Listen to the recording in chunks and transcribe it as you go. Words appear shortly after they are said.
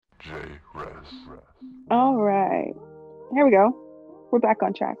All right. Here we go. We're back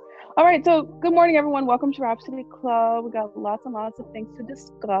on track. All right. So, good morning, everyone. Welcome to Rhapsody Club. We got lots and lots of things to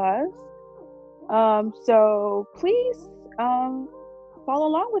discuss. So please follow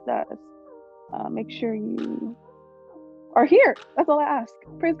along with us. Make sure you are here. That's all I ask.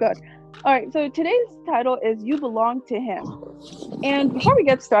 Praise God. All right. So today's title is "You Belong to Him." And before we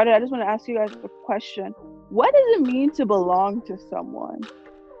get started, I just want to ask you guys a question. What does it mean to belong to someone?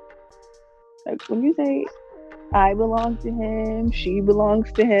 Like when you say, I belong to him, she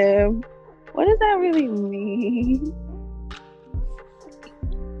belongs to him, what does that really mean?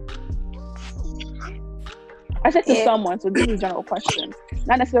 I said to someone, so this is a general question.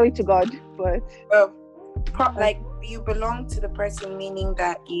 Not necessarily to God, but... like you belong to the person, meaning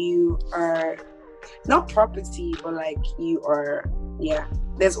that you are not property, but like you are,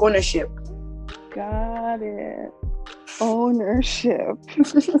 there's ownership. Got it. Ownership.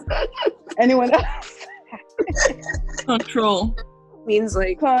 Anyone else? Control. Means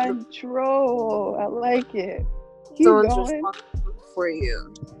like control. I like it. Keep someone's going. responsible for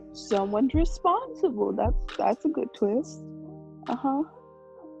you. Someone's responsible. That's a good twist. Okay.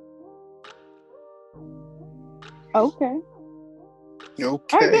 Okay. All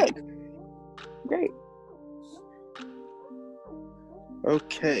right, good. Great.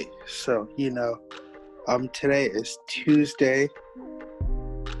 Okay, so today is Tuesday,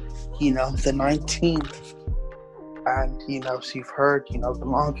 the 19th, and so you've heard,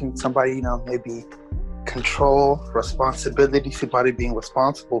 belonging to somebody, maybe control, responsibility, somebody being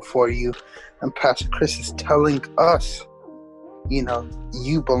responsible for you, and Pastor Chris is telling us,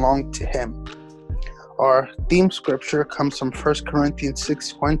 you belong to him. Our theme scripture comes from 1 Corinthians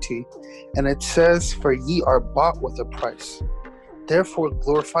 6:20, and it says, "For ye are bought with a price. Therefore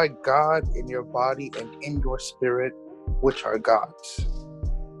glorify God in your body and in your spirit, which are God's."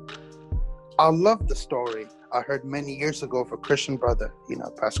 I love the story I heard many years ago of a Christian brother.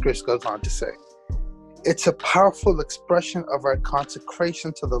 Pastor Chris goes on to say, it's a powerful expression of our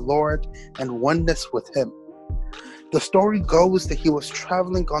consecration to the Lord and oneness with him. The story goes that he was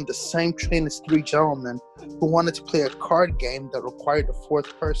traveling on the same train as three gentlemen who wanted to play a card game that required a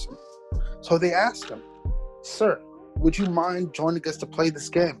fourth person. So they asked him, "Sir, would you mind joining us to play this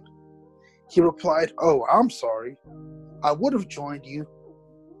game?" He replied, "Oh, I'm sorry. I would have joined you,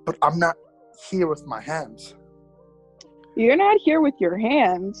 but I'm not here with my hands." You're not here with your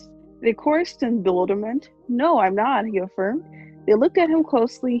hands? They chorused in bewilderment. "No, I'm not," he affirmed. They looked at him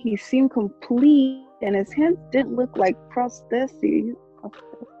closely. He seemed complete, and his hands didn't look like prostheses.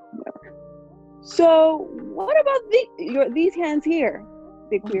 "So, what about these hands here?"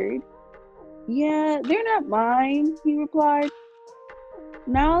 they queried. "Yeah, they're not mine," he replied.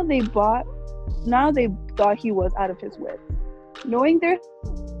 Now they thought he was out of his wits. Knowing their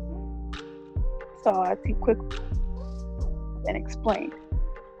thoughts, he quickly and explained,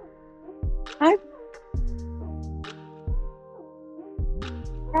 "I'm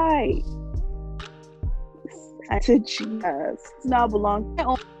right. I said, Jesus, now belong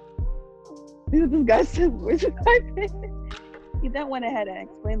to this guy said, he then went ahead and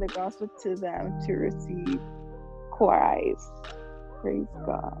explained the gospel to them to receive Christ. Praise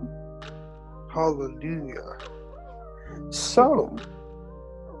God. Hallelujah. So,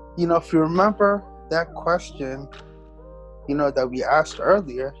 if you remember that question, that we asked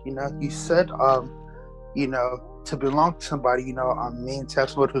earlier, you said, to belong to somebody, means to have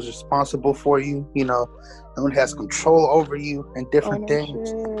someone who's responsible for you, someone who has control over you and different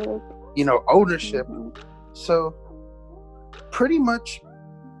things, ownership. Mm-hmm. So, pretty much,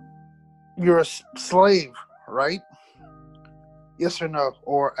 you're a slave, right? Yes or no?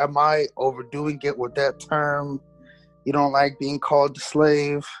 Or am I overdoing it with that term? You don't like being called a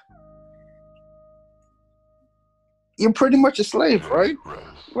slave? You're pretty much a slave, right?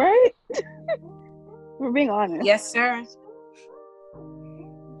 Right? We're being honest. Yes, sir.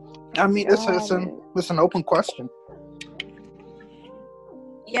 I mean, it's an open question.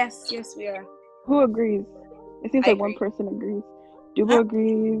 Yes, we are. Who agrees? It seems like one person agrees. Dubo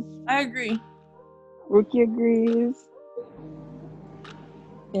agrees. I agree. Rookie agrees.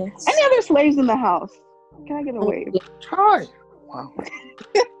 Yes. Any other slaves in the house? Can I get a wave? Hi. Wow.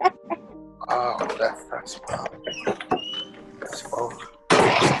 Oh, that's wow. That's bold.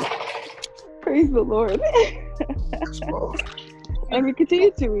 Praise the Lord. That's bold. And we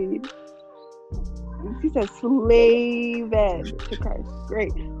continue to read. He says, "Slave to Christ."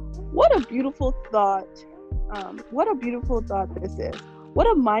 Great. What a beautiful thought. What a beautiful thought this is. What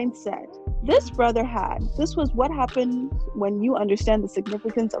a mindset this brother had. This was what happens when you understand the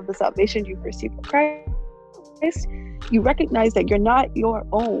significance of the salvation you've received from Christ. you recognize that you're not your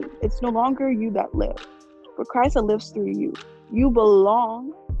own. It's no longer you that live, but Christ that lives through you. You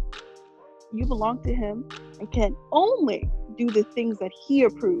belong to him and can only do the things that he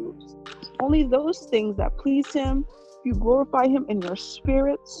approves. Only those things that please him. You glorify him in your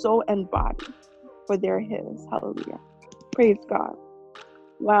spirit, soul, and body, for they're his. Hallelujah. Praise God.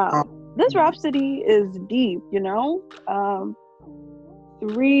 Wow. This rhapsody is deep,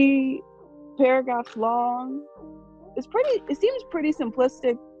 3 paragraphs long. It seems pretty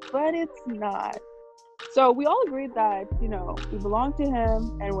simplistic, but it's not. So we all agreed that, we belong to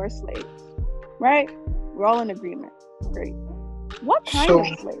him and we're slaves, right? We're all in agreement. Great. What kind of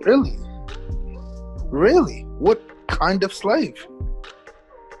slave? Really? What kind of slave?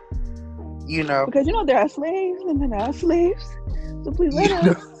 Because there are slaves and then there are slaves. So please let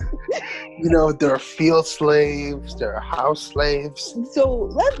us. There are field slaves, there are house slaves. So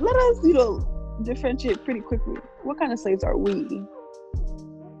let us, differentiate pretty quickly. What kind of slaves are we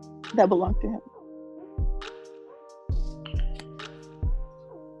that belong to him?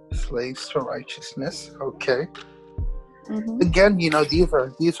 Slaves to righteousness. Okay. Mm-hmm. Again,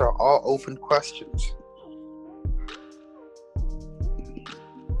 these are all open questions.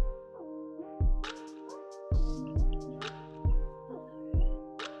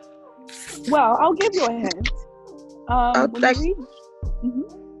 Well, I'll give you a hint. When you read,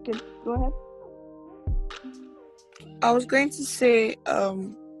 Good. Go ahead. I was going to say,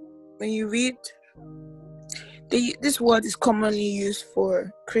 when you read, this word is commonly used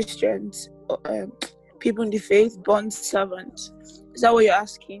for Christians, people in the faith, bond servants. Is that what you're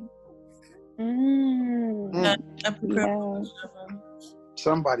asking? Yeah.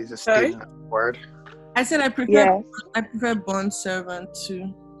 Somebody's a student of the word. I said I prefer bond servant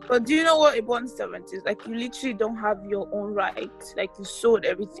too. But do you know what a bond servant is? Like, you literally don't have your own rights. Like, you sold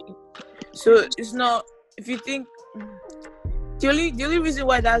everything. So it's not. If you think the only reason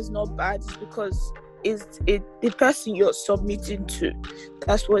why that's not bad is because it's the person you're submitting to.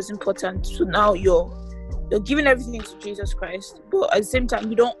 That's what's important. So now you're giving everything to Jesus Christ, but at the same time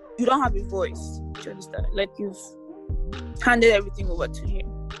you don't have a voice. Do you understand? Like, you've handed everything over to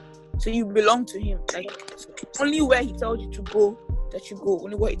him, so you belong to him. Like, only where he tells you to go, that you go.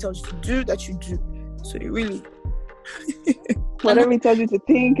 Only what he tells you to do, that you do. So you really whatever he tells you to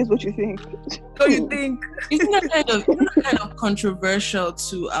think is what you think. So you think. Isn't that kind of controversial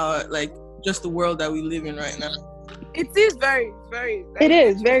to our, like, just the world that we live in right now? It is very, very. It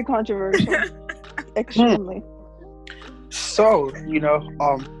is very controversial. Extremely. So,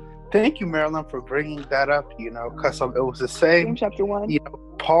 thank you, Marilyn, for bringing that up, because it was the same. Chapter 1.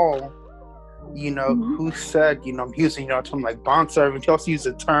 Paul, who said, I'm using, a term like bondservant. He also used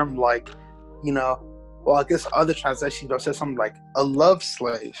a term like, well, I guess other translations said something like a love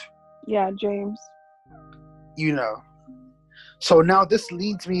slave. Yeah, James. So now this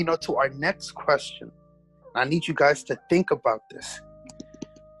leads me, to our next question. I need you guys to think about this.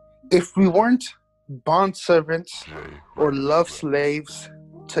 If we weren't bondservants or love slaves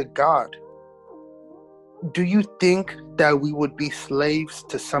to God, do you think that we would be slaves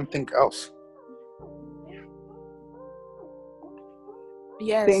to something else?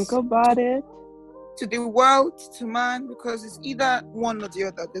 Yes. Think about it. To the world, to man, because it's either one or the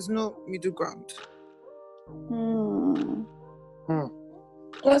other. There's no middle ground.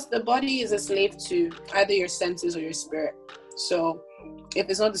 Plus, the body is a slave to either your senses or your spirit. So, if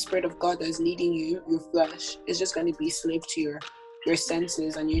it's not the spirit of God that's leading you, your flesh is just going to be slave to your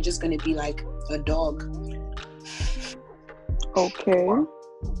senses, and you're just going to be like a dog. Okay.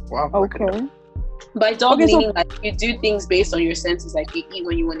 Wow. Okay. By dog meaning like you do things based on your senses, like you eat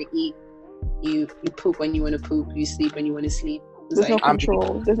when you want to eat, you poop when you want to poop, you sleep when you want to sleep. There's no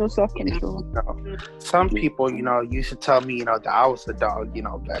control. There's no self-control. Some people, used to tell me, that I was the dog,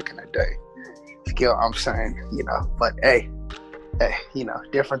 back in the day. You get what I'm saying, But hey,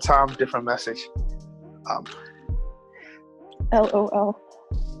 different time, different message. LOL.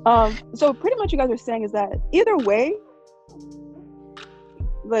 So pretty much you guys are saying is that either way,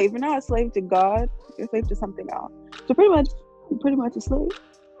 like, if you're not a slave to God, you're a slave to something else. So you're pretty much a slave.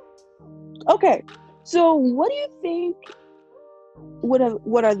 Okay. So what do you think? What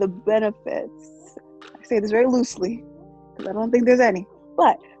are the benefits? I say this very loosely because I don't think there's any.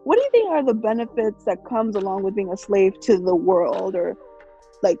 But what do you think are the benefits that comes along with being a slave to the world, or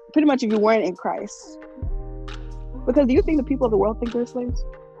like pretty much if you weren't in Christ? Because do you think the people of the world think they're slaves?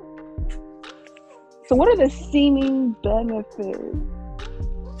 So what are the seeming benefits?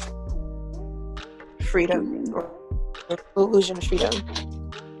 Freedom, or illusion of freedom.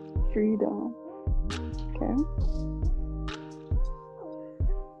 Freedom. Okay.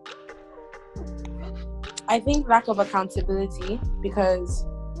 I think lack of accountability, because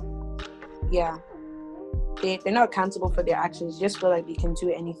they're not accountable for their actions. They just feel like they can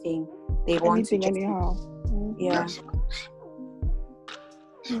do anything they want to. Anything, anyhow. Yeah. Yes.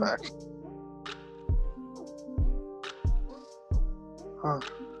 It's fact. Huh.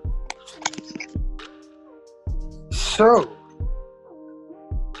 So,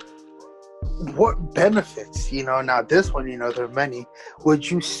 what benefits, now this one, there are many, would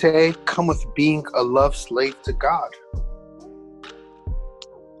you say come with being a love slave to God?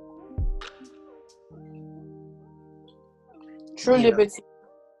 True liberty.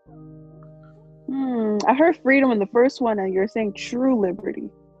 I heard freedom in the first one, and you're saying true liberty.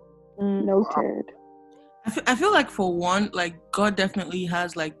 Noted. I feel like for one, like God definitely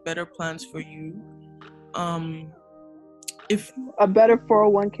has like better plans for you. If a better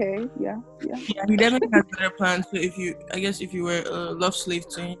 401k, yeah, he definitely has better plans. So if you were a love slave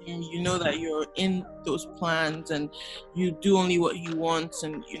to him, you know that you're in those plans and you do only what he wants,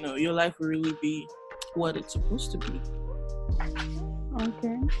 and your life will really be what it's supposed to be.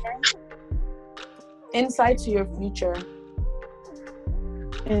 Okay. Insight to your future.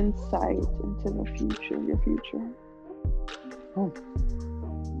 Insight into the future, your future.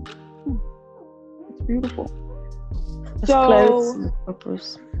 It's beautiful. So,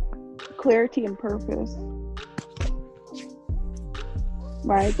 clarity and purpose.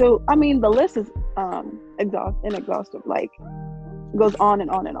 Right. So, I mean, the list is inexhaustive. Like, it goes on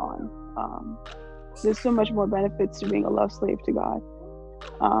and on and on. There's so much more benefits to being a love slave to God.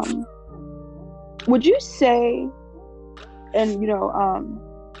 Would you say, and you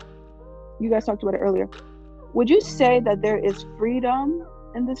guys talked about it earlier, would you say that there is freedom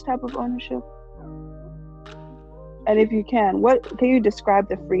in this type of ownership? And if you can, what can you describe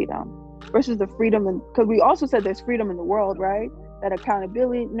the freedom versus the freedom? Because we also said there's freedom in the world, right? That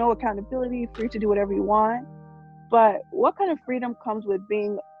no accountability, free to do whatever you want. But what kind of freedom comes with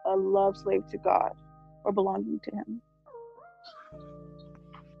being a love slave to God or belonging to Him?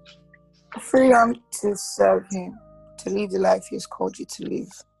 Freedom to serve Him, to live the life He has called you to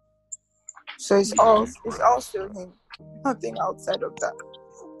live. So it's all still Him, nothing outside of that.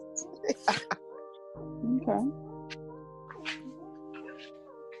 Okay.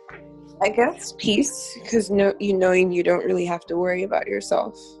 I guess peace, because knowing you don't really have to worry about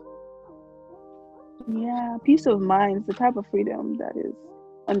yourself. Yeah, peace of mind is the type of freedom that is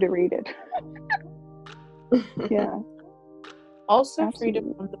underrated. Yeah. Also, Absolutely.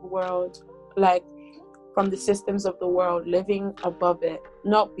 freedom from the world, like from the systems of the world, living above it,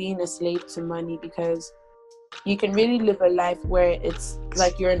 not being a slave to money, because you can really live a life where it's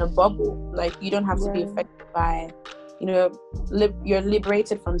like you're in a bubble. Like you don't have to be affected by, you're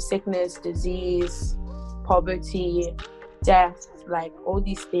liberated from sickness, disease, poverty, death, like all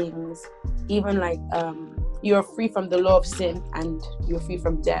these things. Even like you're free from the law of sin and you're free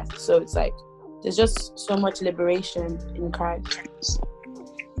from death. So it's like there's just so much liberation in Christ.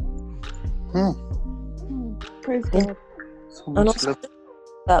 Praise God. And also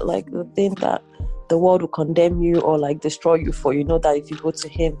that like the thing that the world will condemn you or like destroy you for, that if you go to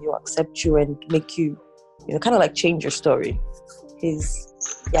Him, He'll accept you and make you, kind of like change your story. He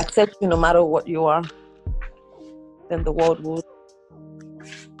accepts you no matter what you are. Then the world will.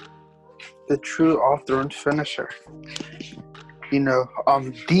 The true author and finisher.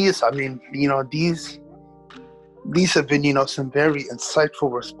 These have been, some very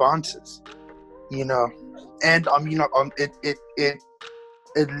insightful responses, and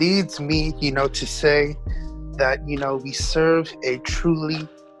it leads me, to say that, we serve a truly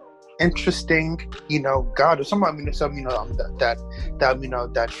interesting, God, or somebody,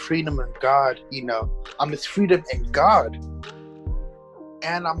 that freedom in God, it's freedom in God.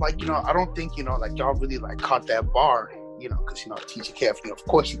 And I'm like, I don't think, like y'all really like caught that bar, because, teacher Kev, of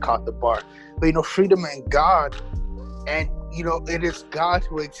course you caught the bar, but, freedom in God. And, it is God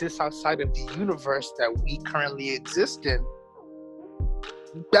who exists outside of the universe that we currently exist in.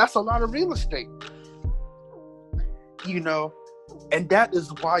 That's a lot of real estate, and that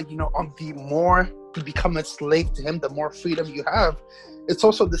is why, the more you become a slave to Him, the more freedom you have. It's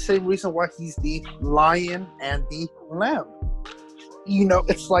also the same reason why He's the lion and the lamb.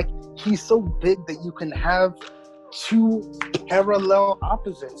 It's like He's so big that you can have two parallel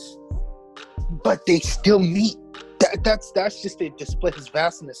opposites, but they still meet. That's just to display His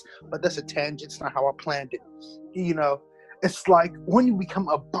vastness, but that's a tangent. It's not how I planned it. It's like when you become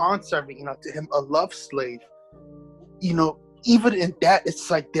a bondservant, to Him, a love slave, even in that,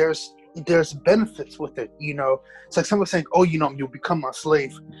 it's like there's benefits with it, It's like someone saying, oh, you'll become my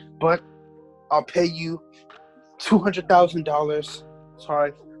slave, but I'll pay you $200,000,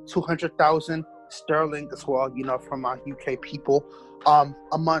 200,000 sterling as well, from our UK people,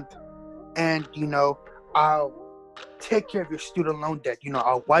 a month. And, I'll take care of your student loan debt.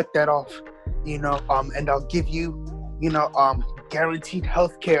 I'll wipe that off, and I'll give you, guaranteed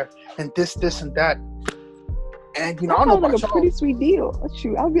health care and this, and that. And, That I don't know sounds like about a pretty sweet deal.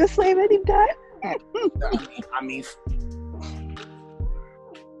 Shoot, I'll be a slave anytime.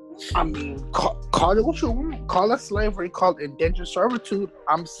 I mean, call it what you want. Call it slavery, call it indentured servitude.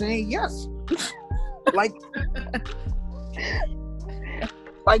 I'm saying yes. like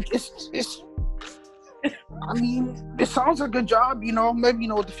it's. I mean, it sounds like a job, maybe,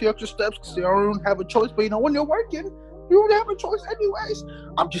 with a few extra steps because you don't have a choice. But, when you're working, you don't have a choice anyways.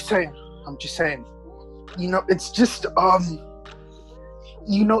 I'm just saying. It's just,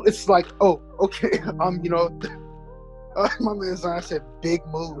 it's like, oh, okay. My man Zion said, big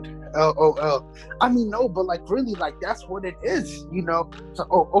mood, LOL. I mean, no, but really, that's what it is, So,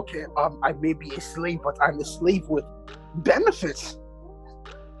 oh, okay, I may be a slave, but I'm a slave with benefits.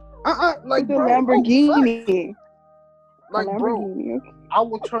 Like the Lamborghini. Bro, okay. I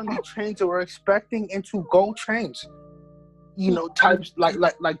will turn the chains that we're expecting into gold chains. Types like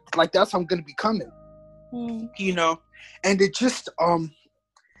that's how I'm gonna be coming. And it just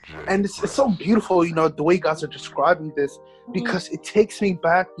and it's so beautiful, the way you guys are describing this, because it takes me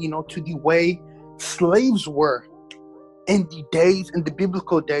back, to the way slaves were in the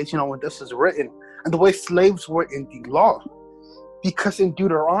biblical days, when this is written, and the way slaves were in the law. Because in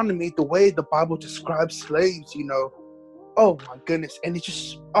Deuteronomy, the way the Bible describes slaves, oh my goodness, and it's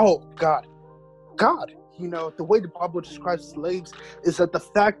just, oh God, the way the Bible describes slaves is that the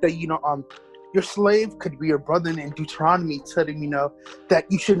fact that, your slave could be your brother in Deuteronomy, telling that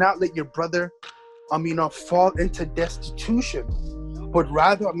you should not let your brother, fall into destitution, but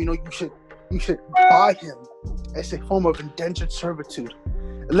rather, you should buy him as a form of indentured servitude.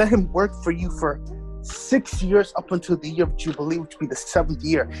 Let him work for you for 6 years up until the year of Jubilee, which would be the 7th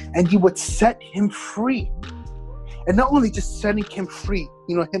year, and you would set him free. And not only just setting him free,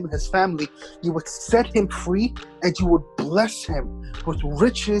 him and his family, you would set him free and you would bless him with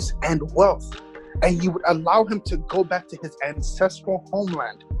riches and wealth. And you would allow him to go back to his ancestral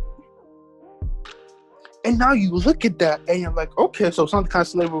homeland. And now you look at that and you're like, okay, so it's not the kind of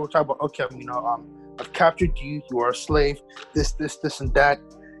slavery we're talking about. Okay, I've captured you, you are a slave, this, and that,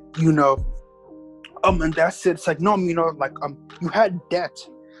 and that's it. It's like, no, you had debt.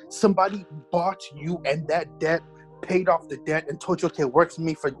 Somebody bought you, and that debt paid off the debt and told you, okay, work for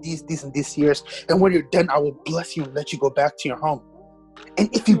me for these and these years, and when you're done, I will bless you and let you go back to your home. And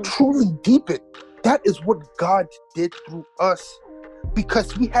if you truly deep it, that is what God did through us,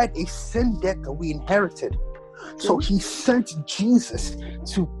 because we had a sin debt that we inherited. So he sent Jesus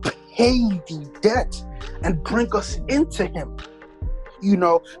to pay the debt and bring us into him.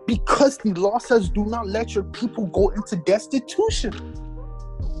 Because the law says, do not let your people go into destitution.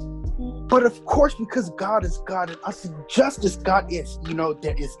 But of course, because God is God and us, just as God is,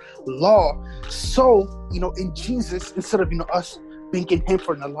 there is law. So, in Jesus, instead of, us being in him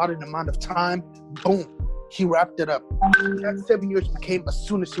for an allotted amount of time, boom, he wrapped it up. That 7 years became as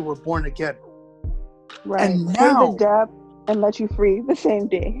soon as you were born again. Right. And now, the debt and let you free the same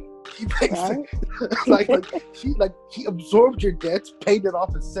day. Right? he absorbed your debts, paid it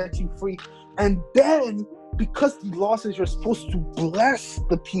off, and set you free. And then, because the law says you're supposed to bless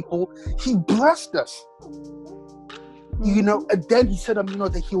the people, he blessed us. And then he said,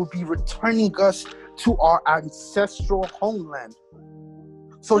 that he will be returning us to our ancestral homeland.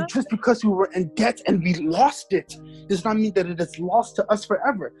 So just because we were in debt and we lost it, does not mean that it is lost to us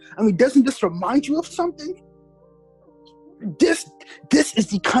forever. Doesn't this remind you of something? This is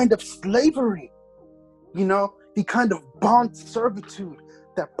the kind of slavery, the kind of bond servitude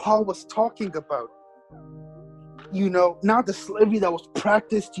that Paul was talking about. Not the slavery that was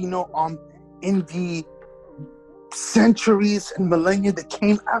practiced, in the centuries and millennia that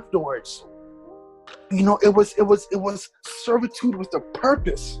came afterwards. It was servitude with a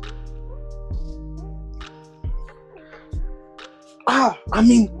purpose.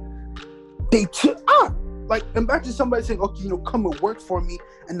 They took imagine somebody saying, okay, come and work for me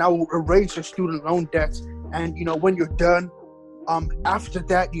and I will erase your student loan debts, and when you're done, after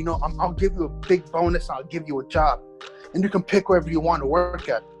that, I'll give you a big bonus, I'll give you a job, and you can pick wherever you want to work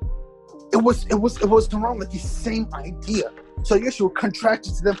at. It was around the same idea. So yes, you were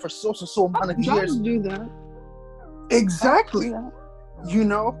contracted to them for so amount of years. Do that. Exactly. Do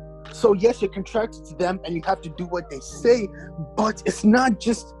that. So yes, you're contracted to them and you have to do what they say, but it's not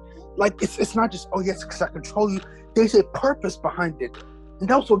just it's not just, oh yes, because I control you. There's a purpose behind it. And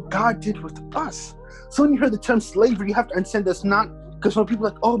that's what God did with us. So when you hear the term slavery, you have to understand that's not Because when people are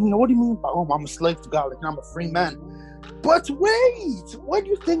like, oh, what do you mean by, oh, I'm a slave to God, like I'm a free man? But wait, what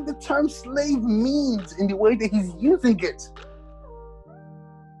do you think the term slave means in the way that he's using it?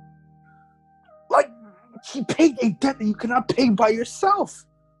 Like, he paid a debt that you cannot pay by yourself.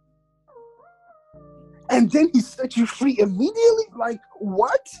 And then he set you free immediately? Like,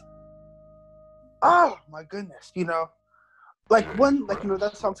 what? Oh, my goodness, Like, when,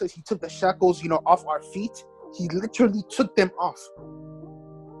 that song says he took the shackles, off our feet. He literally took them off.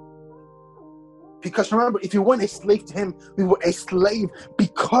 Because remember, if you weren't a slave to him, we were a slave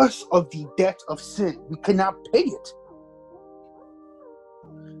because of the debt of sin. We could not pay it.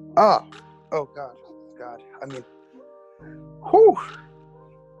 Oh God. I mean, whew.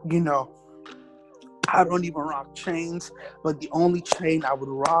 I don't even rock chains, but the only chain I would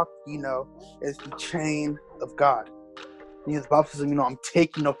rock, is the chain of God. The Bible says, I'm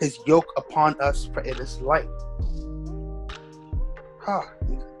taking up his yoke upon us, for it is light. I'm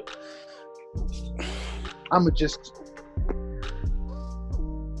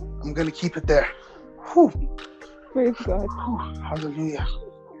gonna keep it there. Whew. Praise God. Whew. Hallelujah.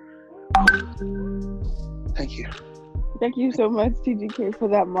 Thank you. Thank you so much, TGK, for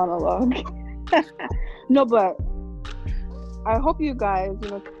that monologue. No, but I hope you guys,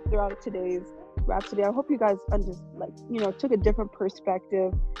 throughout today's Rhapsody, I hope you guys took a different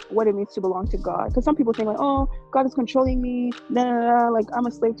perspective what it means to belong to God. Because some people think like, oh, God is controlling me, like I'm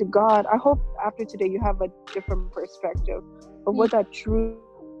a slave to God. I hope after today you have a different perspective of what that truly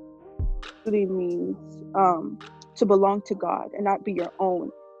means, to belong to God and not be your own.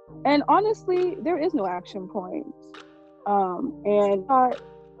 And honestly, there is no action point. And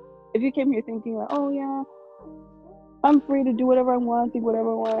if you came here thinking like, oh yeah, I'm free to do whatever I want, think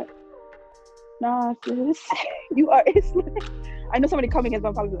whatever I want. Nah, sis, you are a slave. I know somebody coming in,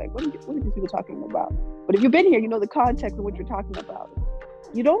 I'm probably like, what are these people talking about? But if you've been here, you know the context of what you're talking about.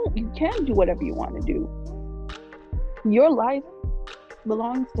 You can do whatever you want to do. Your life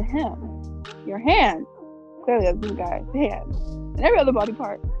belongs to him. Your hand, clearly that's this guy's hand, and every other body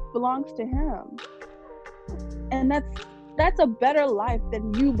part belongs to him. And that's a better life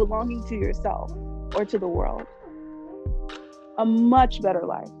than you belonging to yourself or to the world. A much better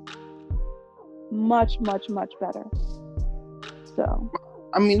life. Much, much, much better. So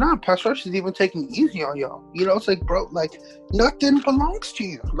I mean, Pastor Rush is even taking it easy on y'all. It's like, bro, like nothing belongs to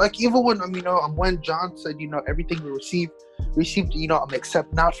you. Like even when when John said, everything we received,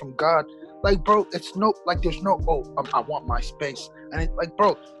 accept not from God. Like, bro, it's no, like there's no, I want my space, and it's like,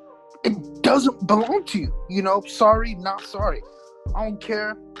 bro, it doesn't belong to you. Sorry, not sorry. I don't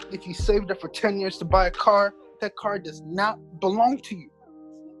care if you saved it for 10 years to buy a car. That car does not belong to you.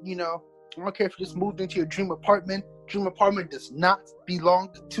 I don't care if you just moved into your dream apartment. Dream apartment does not belong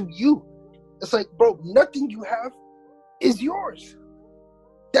to you. It's like, bro, nothing you have is yours.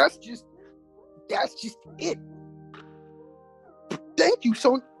 That's just it. Thank you,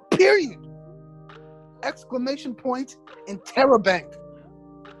 so period. Exclamation point and TerraBank.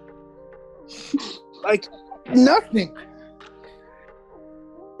 Like nothing.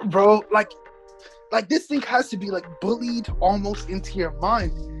 Bro, like this thing has to be like bullied almost into your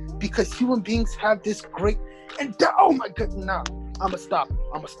mind, because human beings have this great oh my god, nah, I'ma stop.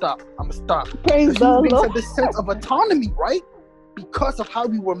 Praise the human beings Lord. have this sense of autonomy, right? Because of how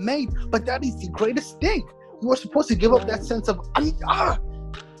we were made. But that is the greatest thing. You are supposed to give up that sense of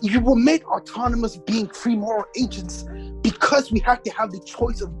you were made autonomous, being free moral agents, because we have to have the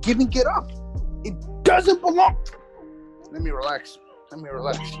choice of giving it up. It doesn't belong. Let me relax. I'm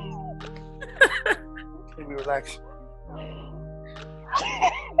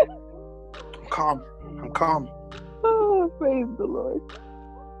calm. Oh, praise the Lord.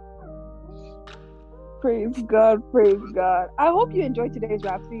 Praise God. I hope you enjoyed today's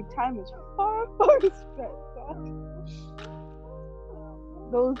Rhapsody. Time is far spent.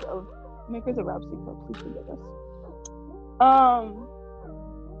 Those of makers of Rhapsody Club, please forgive us.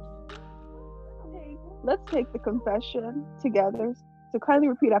 Let's take the confession together. So kindly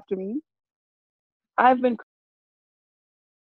repeat after me. I've been